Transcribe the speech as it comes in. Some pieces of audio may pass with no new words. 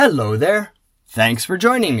Hello there. Thanks for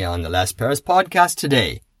joining me on the Les Paris podcast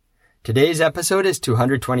today. Today's episode is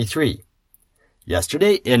 223.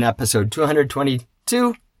 Yesterday, in episode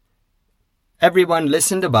 222, everyone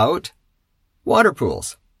listened about water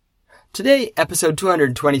pools. Today, episode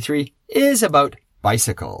 223 is about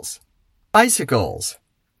bicycles. Bicycles.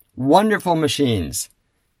 Wonderful machines.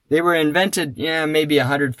 They were invented, maybe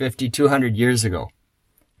 150, 200 years ago.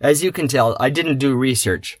 As you can tell, I didn't do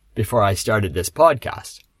research before I started this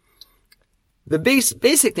podcast. The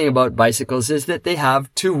basic thing about bicycles is that they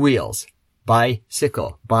have two wheels.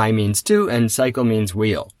 Bicycle. Bi means two and cycle means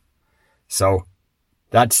wheel. So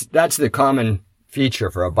that's the common feature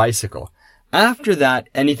for a bicycle. After that,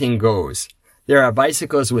 anything goes. There are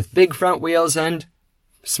bicycles with big front wheels and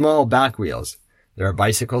small back wheels. There are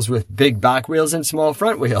bicycles with big back wheels and small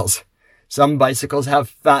front wheels. Some bicycles have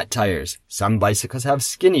fat tires. Some bicycles have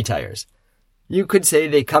skinny tires. You could say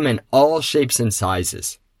they come in all shapes and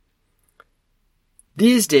sizes.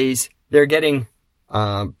 These days, they're getting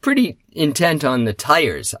pretty intent on the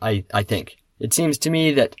tires, I think. It seems to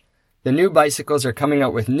me that the new bicycles are coming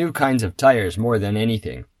out with new kinds of tires more than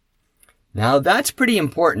anything. Now, that's pretty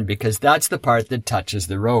important because that's the part that touches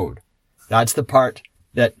the road. That's the part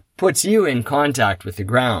that puts you in contact with the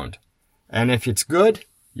ground. And if it's good,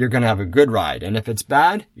 you're going to have a good ride. And if it's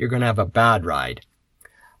bad, you're going to have a bad ride.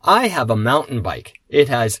 I have a mountain bike. It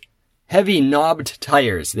has heavy knobbed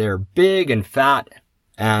tires. They're big and fat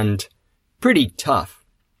and pretty tough.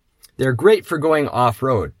 They're great for going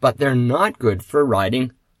off-road, but they're not good for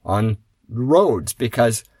riding on roads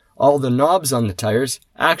because all the knobs on the tires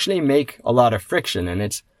actually make a lot of friction and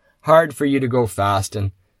it's hard for you to go fast,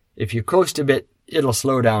 and if you coast a bit, it'll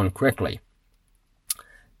slow down quickly.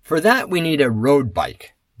 For that, we need a road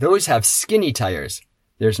bike. Those have skinny tires.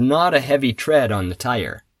 There's not a heavy tread on the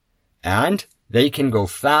tire. And they can go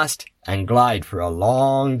fast and glide for a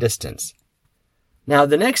long distance. Now,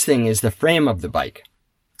 the next thing is the frame of the bike.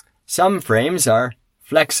 Some frames are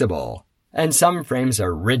flexible, and some frames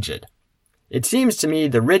are rigid. It seems to me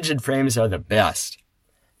the rigid frames are the best.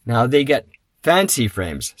 Now, they get fancy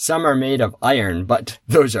frames. Some are made of iron, but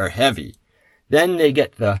those are heavy. Then they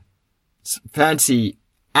get the fancy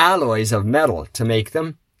alloys of metal to make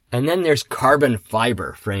them. And then there's carbon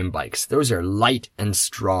fiber frame bikes. Those are light and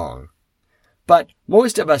strong. But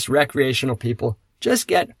most of us recreational people just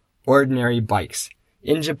get ordinary bikes.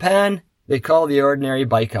 In Japan, they call the ordinary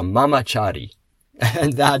bike a chari.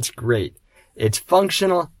 And that's great. It's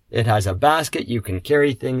functional, it has a basket, you can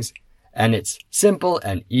carry things, and it's simple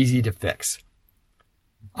and easy to fix.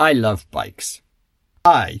 I love bikes.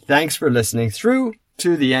 Hi, thanks for listening through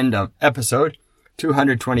to the end of episode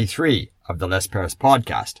 223 of the Les Paris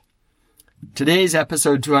podcast. Today's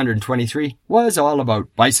episode 223 was all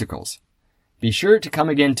about bicycles. Be sure to come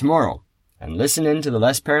again tomorrow and listen in to the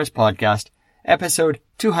Les Paris podcast, episode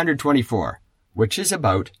 224, which is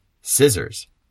about scissors.